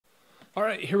All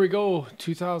right, here we go.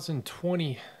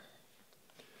 2020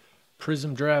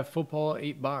 Prizm Draft Football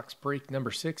 8-box break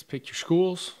number 6. Pick your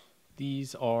schools.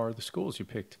 These are the schools you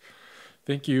picked.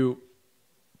 Thank you.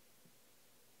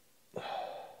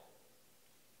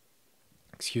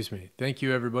 Excuse me. Thank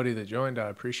you, everybody that joined. I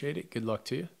appreciate it. Good luck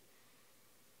to you.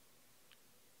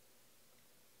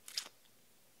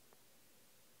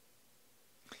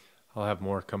 I'll have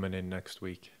more coming in next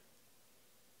week.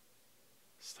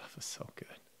 Stuff is so good.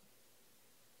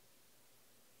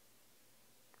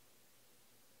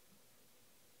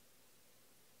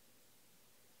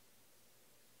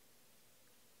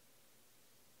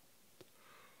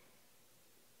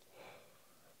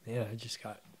 Yeah, I just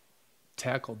got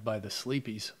tackled by the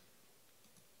sleepies.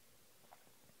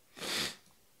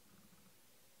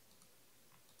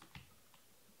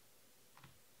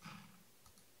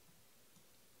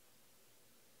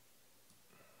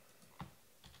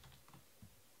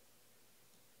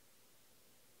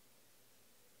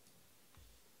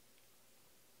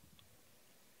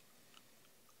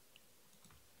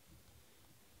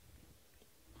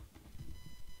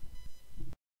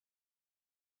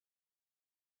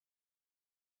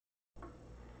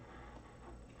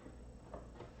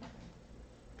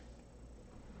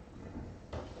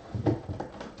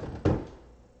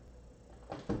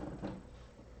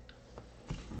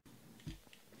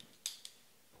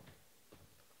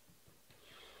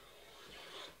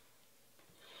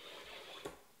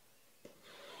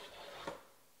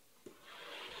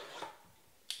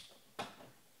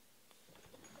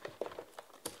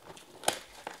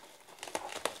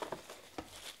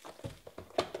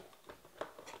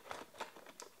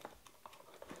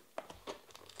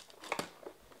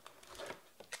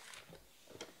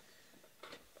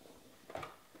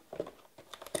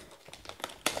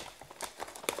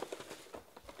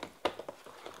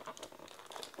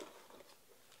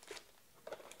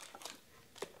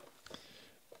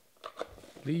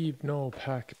 Leave no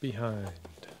pack behind.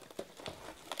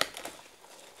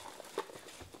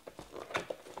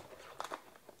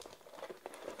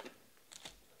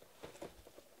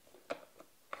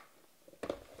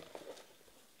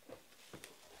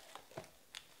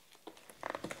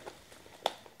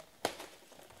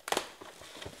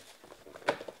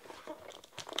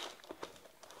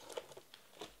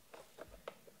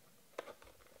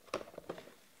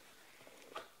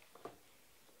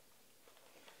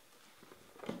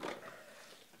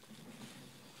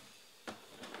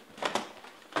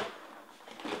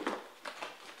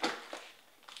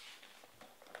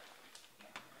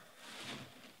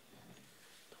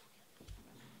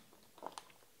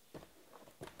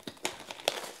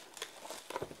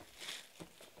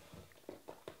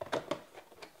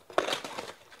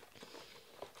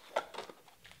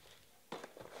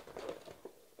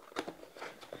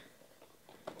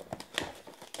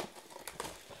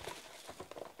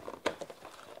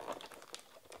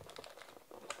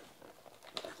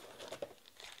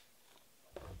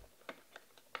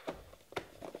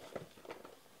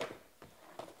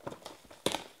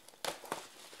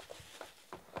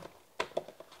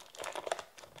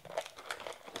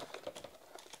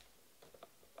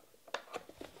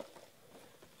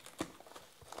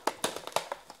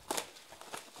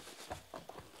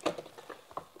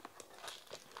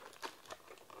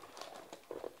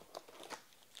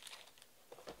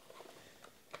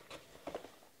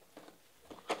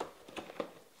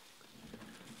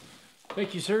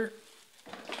 Thank you, sir.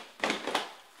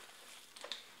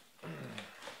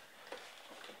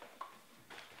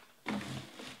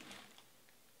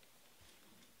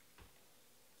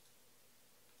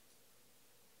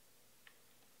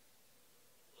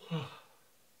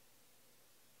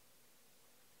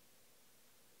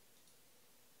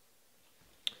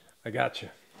 I got you.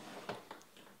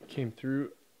 Came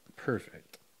through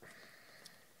perfect.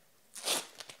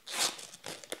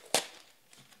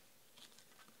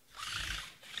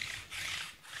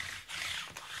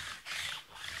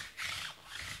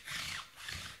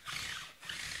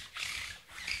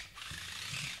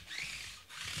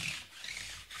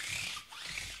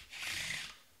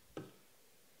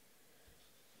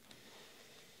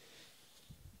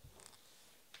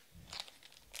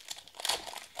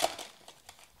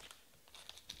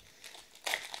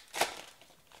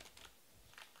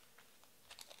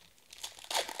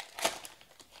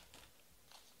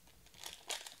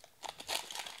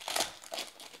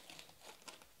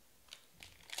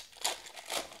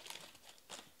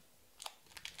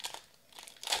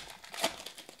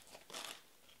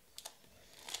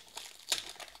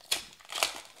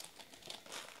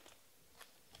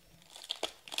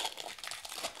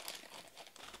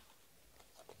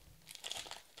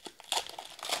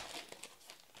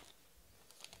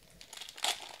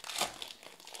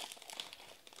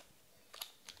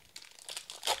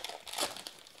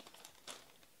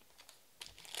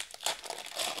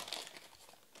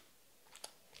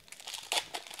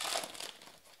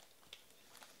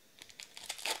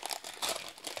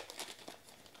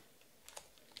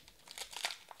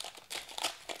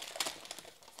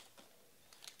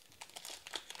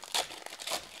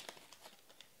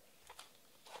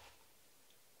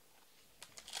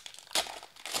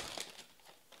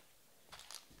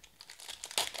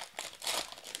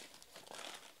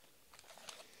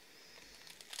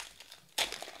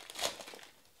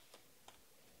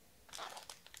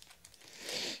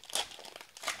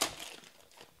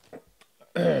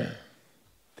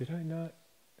 Did I not?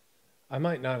 I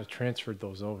might not have transferred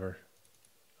those over.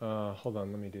 Hold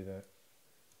on, let me do that.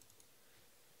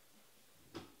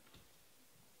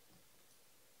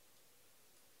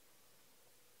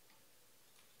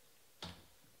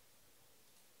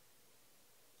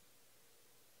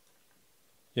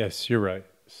 Yes, you're right.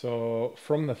 So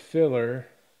from the filler,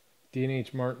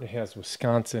 D&H Martin has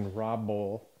Wisconsin. Rob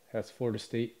Bowl has Florida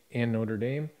State and Notre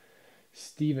Dame.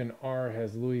 Stephen R.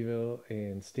 has Louisville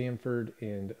and Stanford.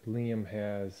 And Liam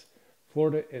has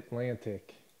Florida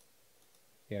Atlantic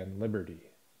and Liberty.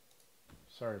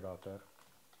 Sorry about that.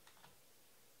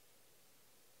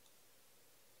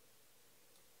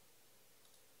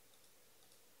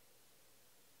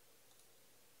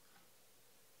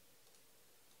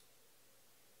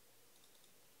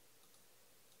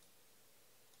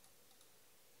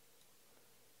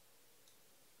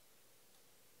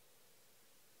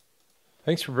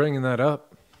 Thanks for bringing that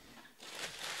up.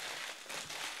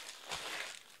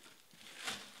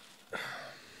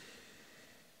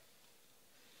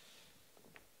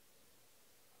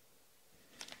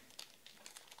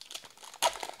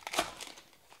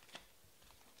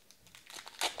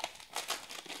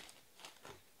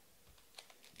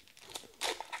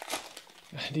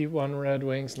 D1 Red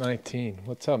Wings 19.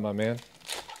 What's up, my man?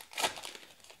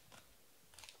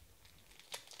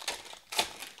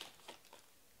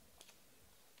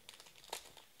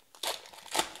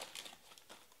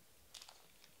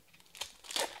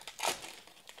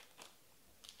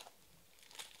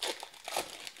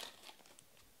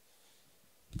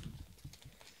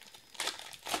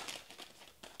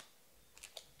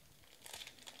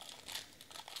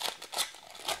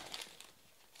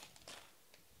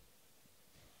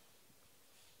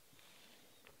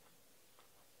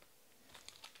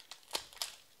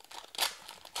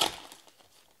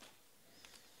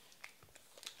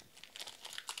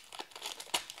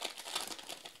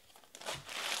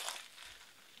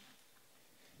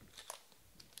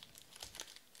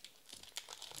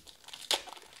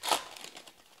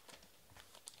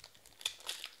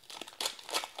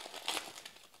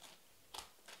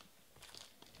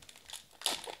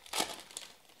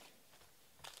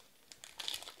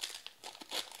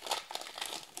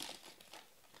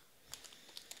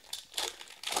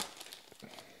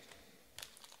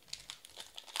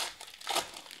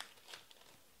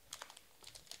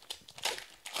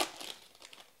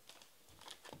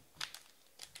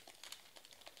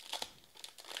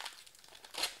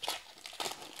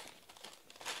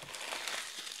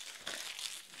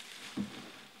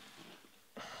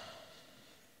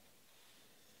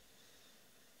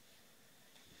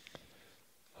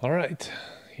 All right,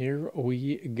 here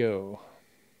we go.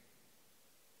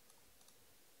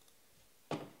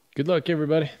 Good luck,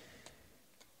 everybody.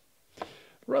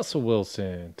 Russell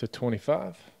Wilson to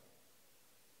 25.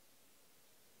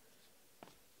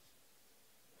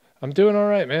 I'm doing all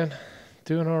right, man.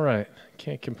 Doing all right.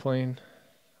 Can't complain.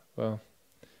 Well,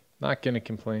 not going to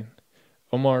complain.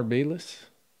 Omar Bayless,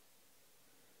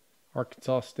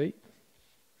 Arkansas State.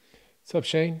 What's up,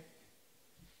 Shane?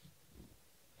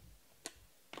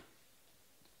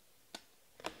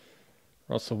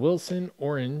 Russell Wilson,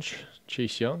 orange,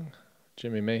 Chase Young,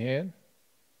 Jimmy Mahan.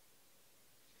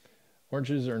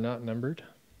 Oranges are not numbered.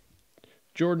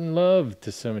 Jordan Love to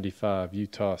 75,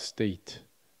 Utah State.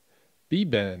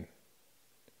 B-Ben.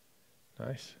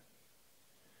 Nice.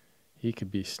 He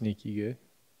could be sneaky good.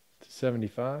 To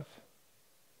 75.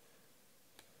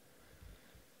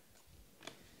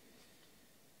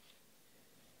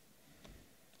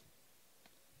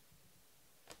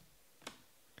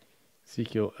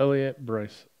 Ezekiel Elliott,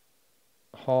 Bryce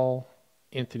Hall,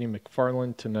 Anthony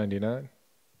McFarland to 99.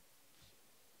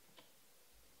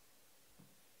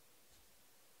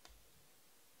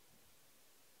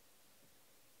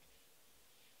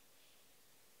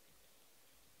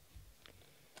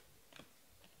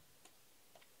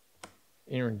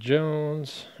 Aaron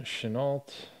Jones, Chenault,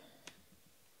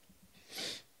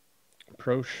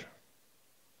 Proche,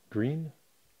 Green.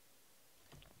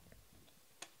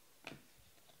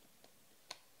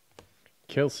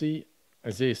 Kelsey,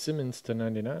 Isaiah Simmons to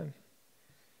 99.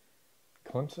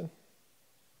 Clemson.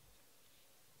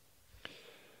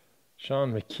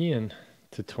 Sean McKeon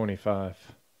to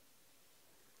 25.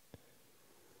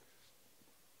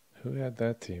 Who had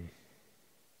that team?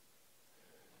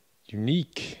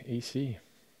 Unique AC.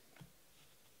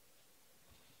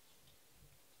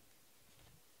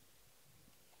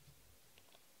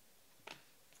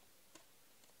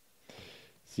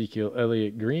 Ezekiel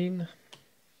Elliott Green.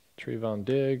 Trayvon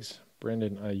Diggs,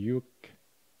 Brandon Ayuk.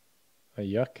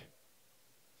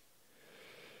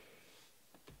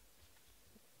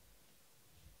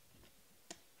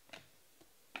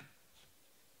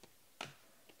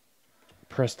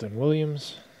 Preston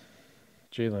Williams,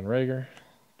 Jalen Rager,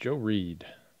 Joe Reed.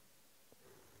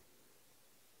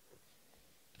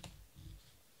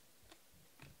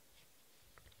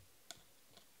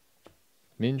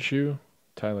 Minshew,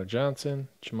 Tyler Johnson,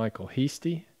 Jermichael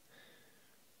Hasty.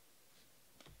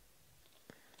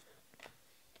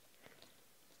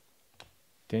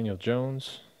 Daniel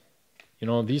Jones. You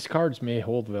know, these cards may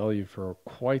hold value for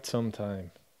quite some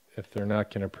time if they're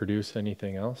not going to produce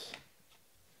anything else.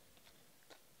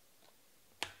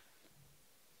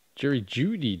 Jerry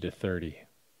Jeudy to 30.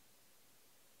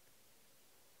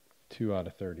 2 out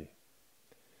of 30.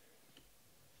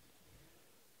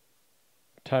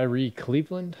 Tyree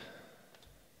Cleveland.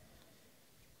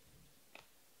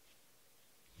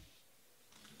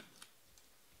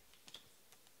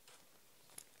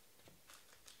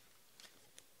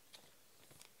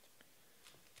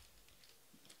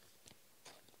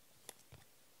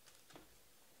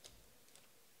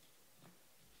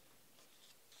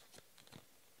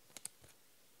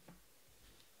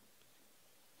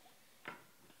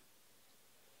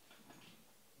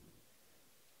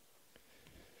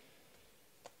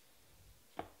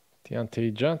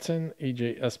 Deontay Johnson,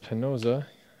 AJ Espinoza,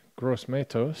 Gross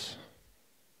Matos.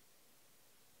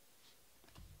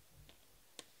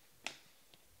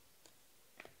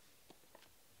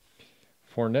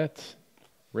 Fournette,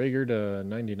 Rager to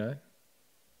 99.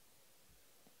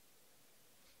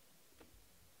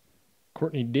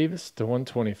 Courtney Davis to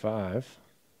 125.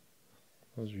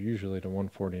 Those are usually to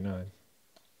 149.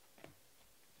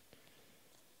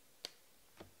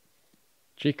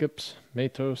 Jacobs,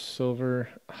 Matos, Silver,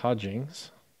 Hodgings.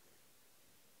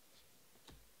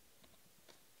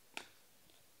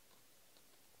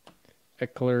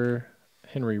 Eckler,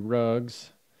 Henry Ruggs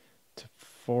to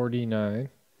 49.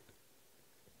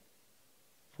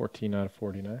 14 out of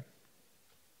 49.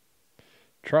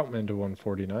 Troutman to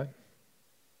 149.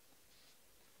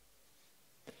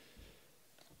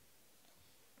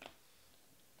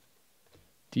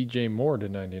 DJ Moore to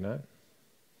 99.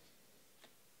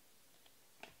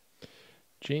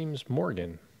 James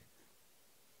Morgan.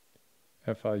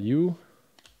 FIU.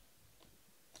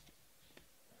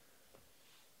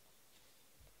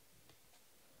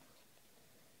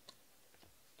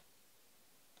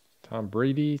 Tom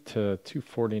Brady to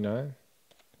 249.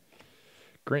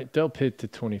 Grant Delpit to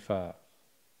 25.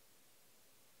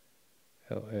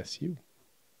 LSU.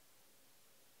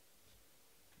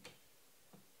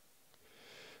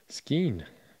 Skeen.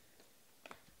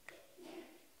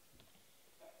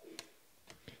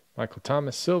 Michael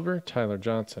Thomas Silver, Tyler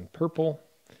Johnson Purple,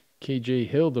 KJ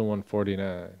Hill to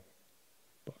 149.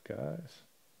 Buckeyes.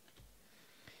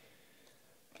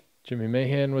 Jimmy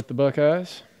Mahan with the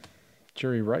Buckeyes.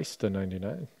 Jerry Rice to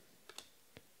 99.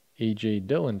 AJ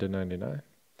Dillon to 99.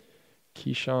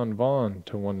 Keyshawn Vaughn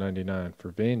to 199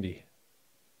 for Vandy.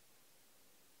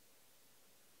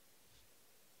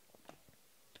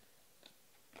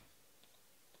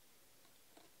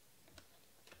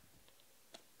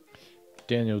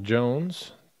 Daniel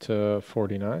Jones to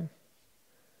 49.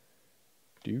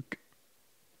 Duke.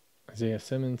 Isaiah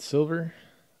Simmons Silver.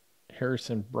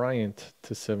 Harrison Bryant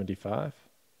to 75.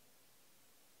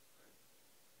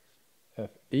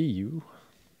 FAU.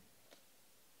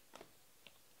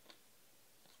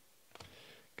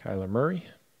 Kyler Murray.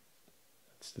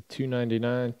 That's the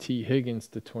 299. T. Higgins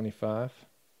to 25.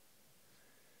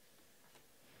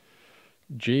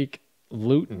 Jake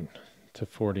Luton to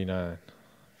 49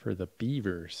 for the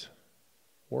Beavers.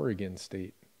 Oregon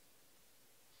State.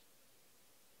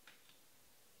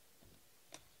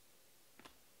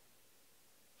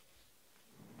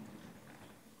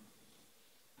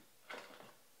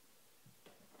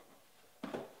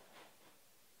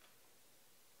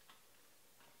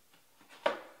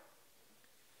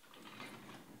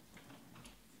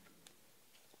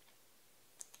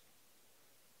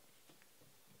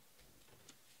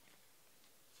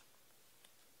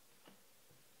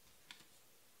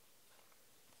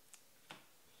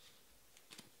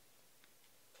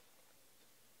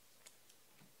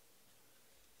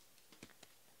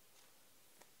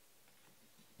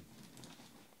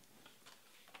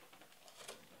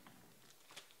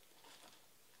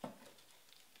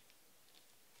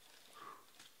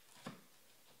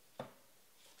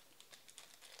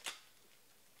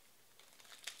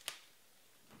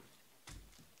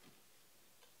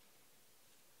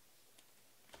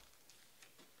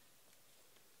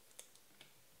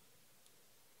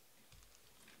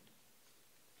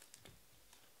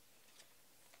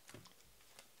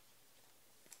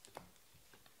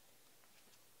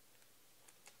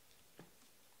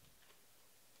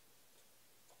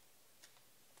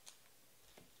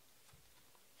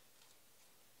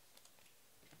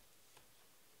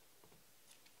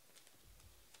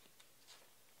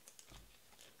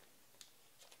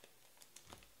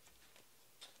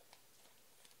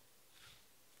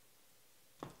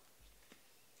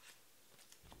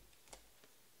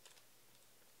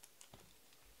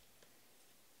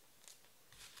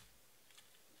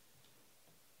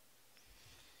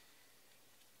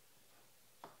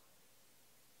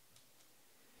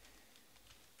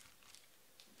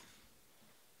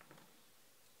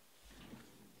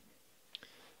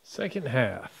 Second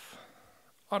half.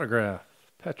 Autograph.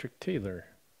 Patrick Taylor.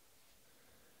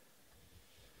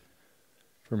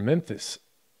 For Memphis.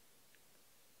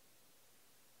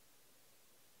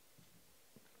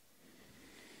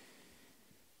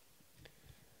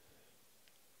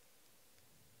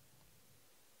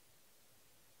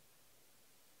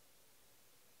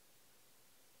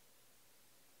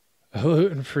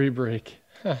 Gluten free break.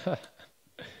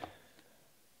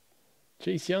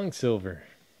 Chase Young silver.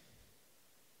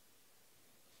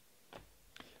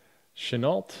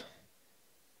 Chenault.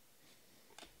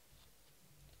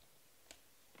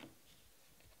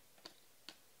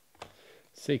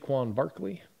 Saquon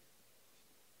Barkley.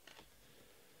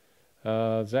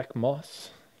 Zach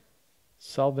Moss.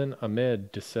 Salvin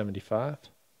Ahmed to 75.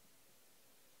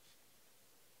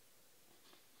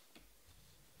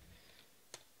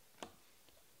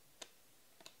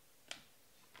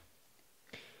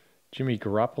 Jimmy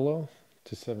Garoppolo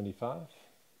to 75.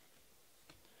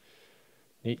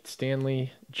 Nate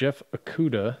Stanley, Jeff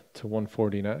Okudah to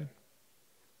 149.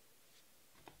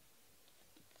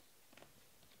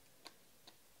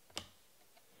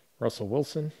 Russell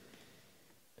Wilson.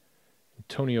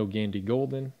 Antonio Gandy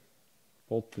Golden,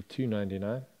 both to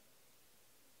 299.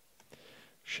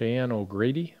 Cheyenne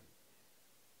O'Grady.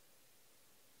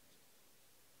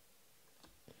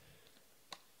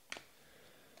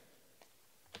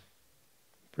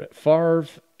 Brett Favre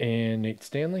and Nate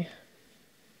Stanley.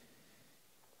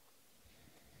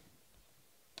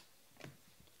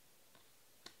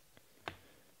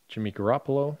 Jimmy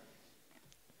Garoppolo.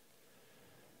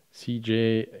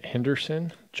 CJ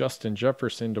Henderson. Justin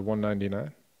Jefferson to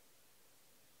 199.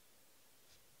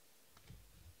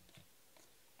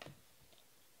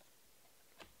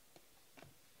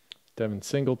 Devin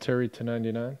Singletary to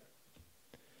 99.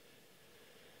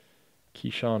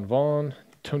 Keyshawn Vaughn.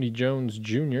 Tony Jones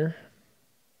Jr.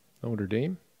 Notre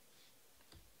Dame.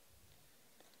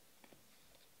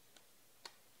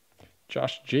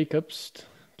 Josh Jacobs.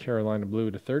 Carolina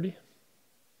Blue to 30.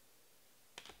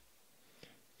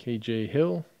 KJ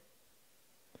Hill.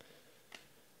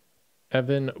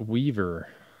 Evan Weaver.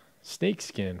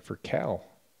 Snakeskin for Cal.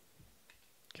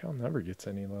 Cal never gets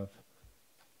any love.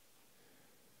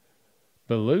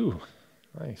 Baloo.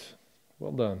 Nice.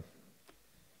 Well done.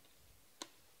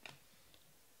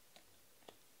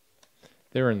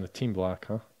 They were in the team block,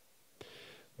 huh?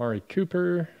 Mari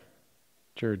Cooper.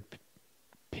 Jared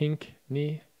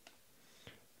Pinkney.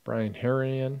 Brian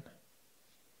Herrian.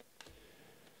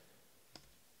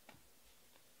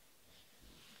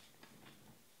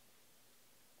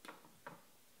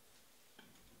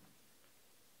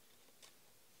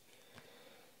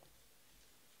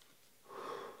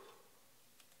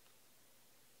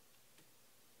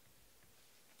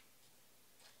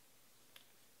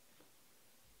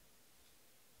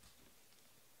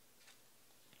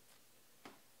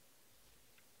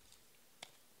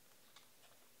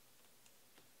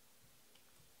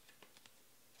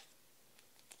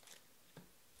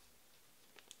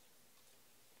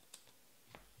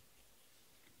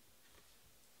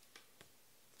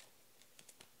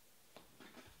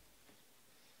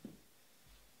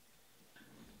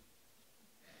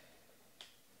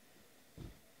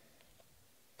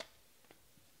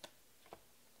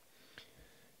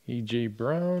 E.J.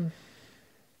 Brown.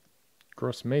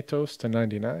 Gross Matos to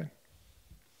 99.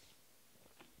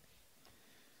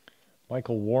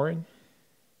 Michael Warren.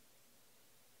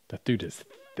 That dude is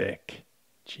thick.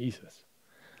 Jesus.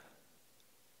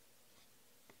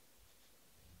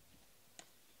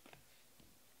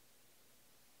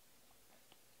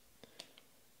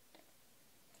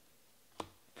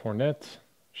 Fournette.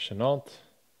 Chenault.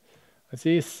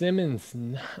 Isaiah Simmons.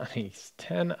 Nice.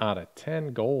 10 out of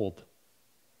 10 gold.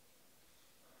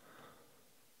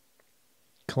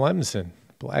 Clemson,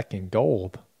 black and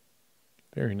gold.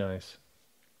 Very nice.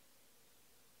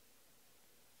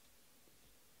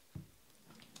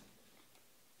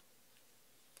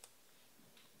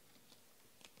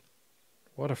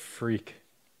 What a freak.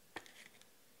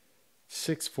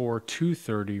 6'4",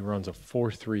 230, runs a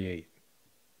 4.38.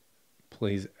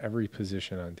 Plays every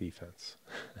position on defense.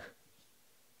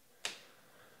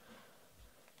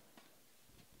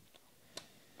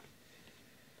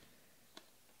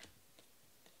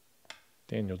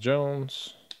 Daniel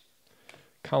Jones.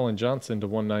 Colin Johnson to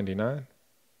 199.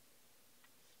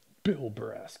 Bill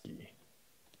Brasky.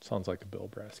 Sounds like a Bill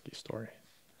Brasky story.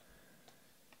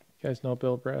 You guys know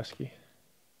Bill Brasky?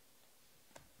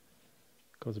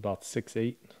 Goes about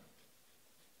 6'8",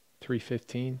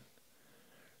 315.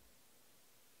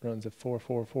 Runs at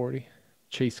 4.40.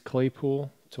 Chase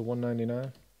Claypool to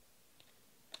 199.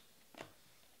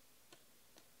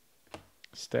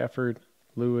 Stafford,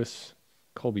 Lewis,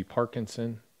 Colby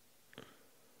Parkinson,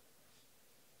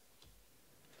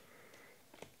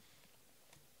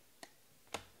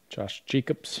 Josh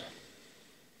Jacobs,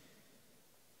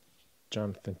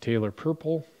 Jonathan Taylor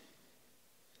purple,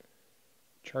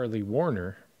 Charlie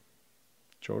Warner,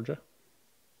 Georgia,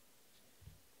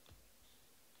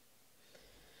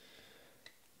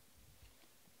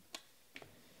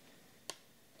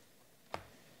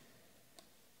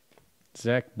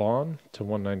 Zach Bond to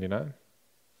 199.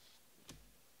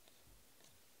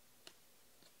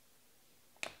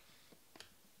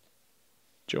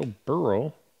 Joe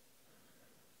Burrow,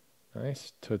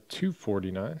 nice, to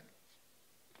 249.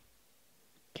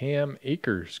 Cam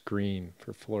Akers green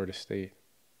for Florida State.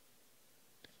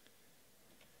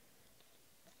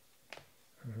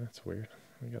 Oh, that's weird.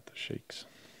 We got the shakes.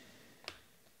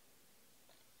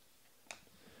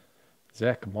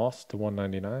 Zach Moss to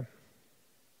 199.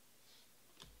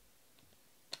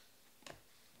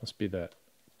 Must be that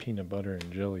peanut butter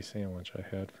and jelly sandwich I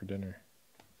had for dinner.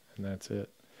 And that's it.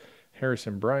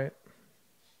 Harrison Bryant.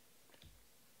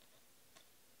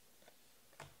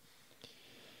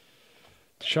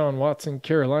 Deshaun Watson,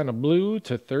 Carolina blue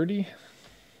to 30.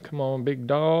 Come on, big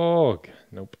dog.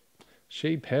 Nope.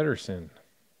 Shea Patterson.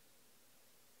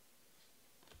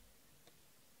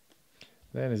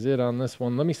 That is it on this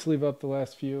one. Let me sleeve up the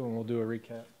last few and we'll do a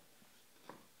recap.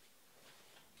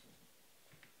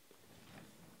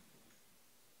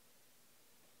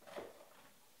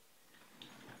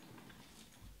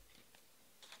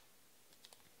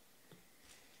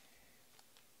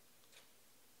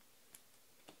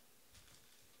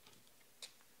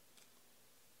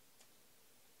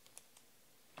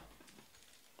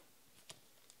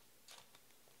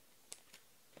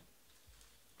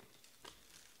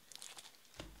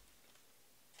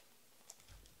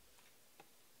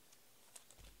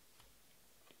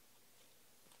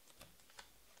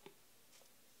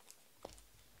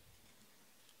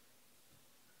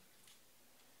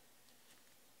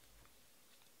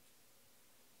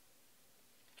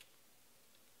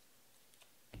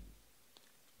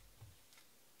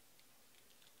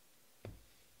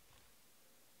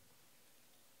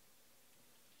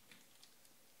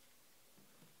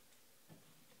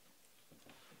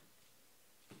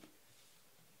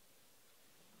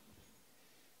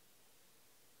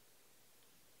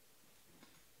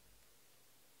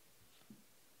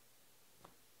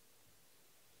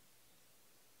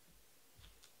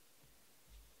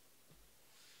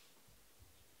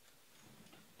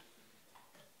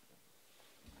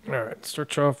 All right,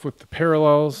 start you off with the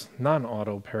parallels,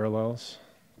 non-auto parallels.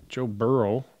 Joe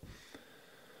Burrow.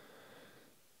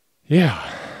 Yeah,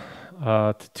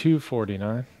 to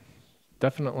 249.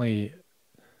 Definitely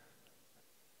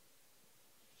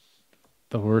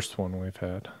the worst one we've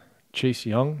had. Chase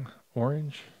Young,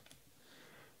 orange.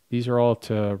 These are all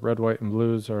to red, white, and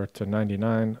blues are to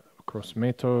 99. Gross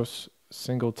Matos,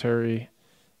 Singletary,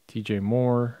 DJ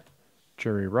Moore,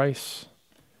 Jerry Rice,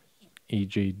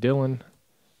 A.J. Dillon,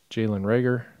 Jalen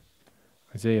Reagor,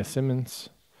 Isaiah Simmons,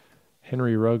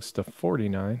 Henry Ruggs to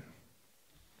 49,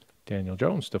 Daniel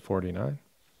Jones to 49,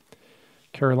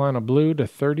 Carolina blue to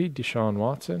 30, Deshaun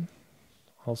Watson,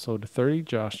 also to 30,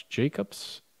 Josh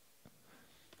Jacobs,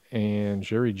 and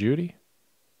Jerry Jeudy.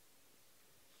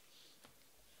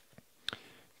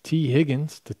 T.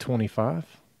 Higgins to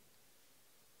 25,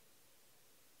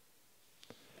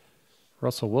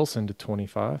 Russell Wilson to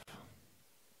 25.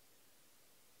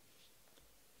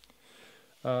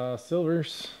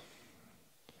 Silvers,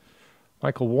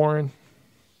 Michael Warren,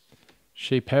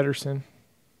 Shea Patterson,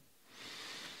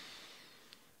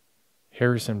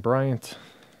 Harrison Bryant,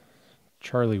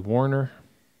 Charlie Warner,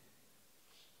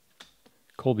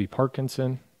 Colby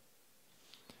Parkinson,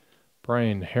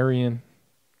 Brian Harrion,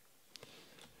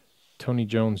 Tony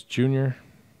Jones Jr.,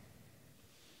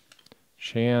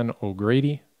 Shan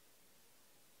O'Grady,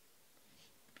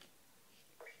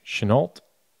 Chenault,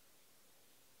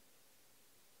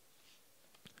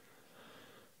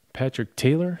 Patrick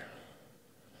Taylor,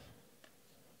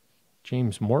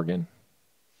 James Morgan.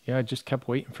 Yeah, I just kept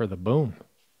waiting for the boom.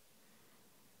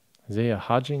 Isaiah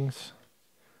Hodgins,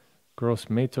 Gross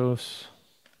Matos,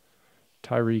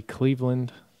 Tyree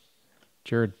Cleveland,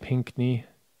 Jared Pinkney.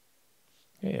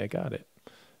 Hey, I got it.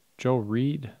 Joe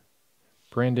Reed,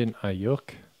 Brandon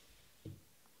Ayuk.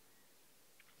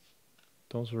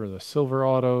 Those were the silver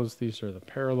autos. These are the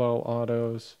parallel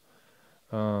autos.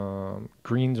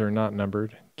 Greens are not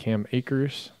numbered. Cam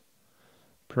Akers,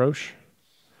 Prosh,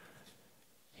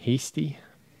 Hasty,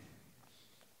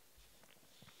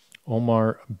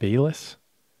 Omar Bayless.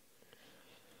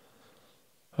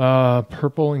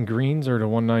 Purple and greens are to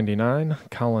 199.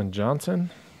 Colin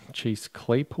Johnson, Chase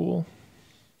Claypool,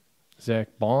 Zach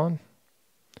Bond,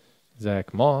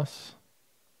 Zach Moss,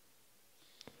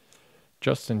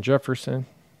 Justin Jefferson,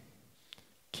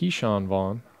 Keyshawn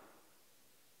Vaughn.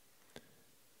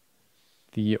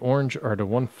 The orange are to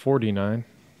 149,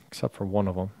 except for one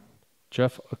of them.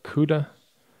 Jeff Okuda,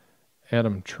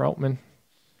 Adam Troutman,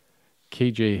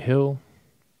 KJ Hill,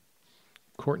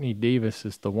 Courtney Davis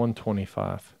is the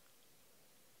 125.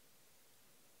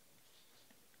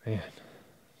 Man,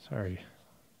 sorry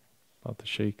about the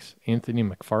shakes. Anthony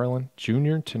McFarland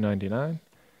Jr. to 99.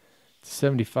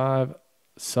 75,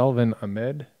 Salvin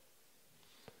Ahmed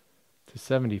to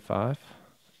 75.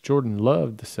 Jordan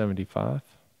Love to 75.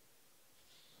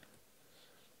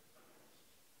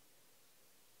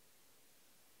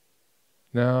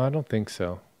 No, I don't think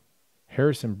so.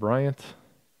 Harrison Bryant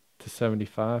to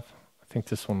 75. I think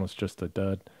this one was just a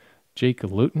dud. Jake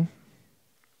Luton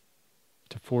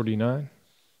to 49.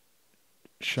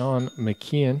 Sean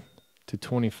McKeon to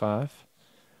 25.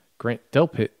 Grant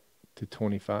Delpit to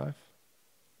 25.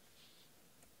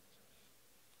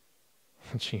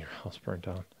 Gee, your house burnt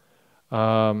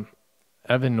down.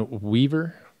 Evan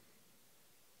Weaver,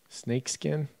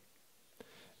 Snakeskin.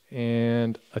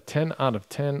 And a 10 out of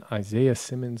 10, Isaiah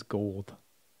Simmons Gold.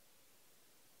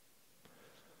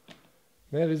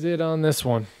 That is it on this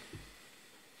one.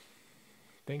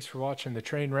 Thanks for watching the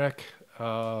train wreck.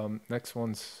 Next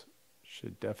ones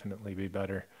should definitely be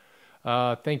better.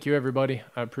 Thank you, everybody.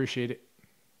 I appreciate it.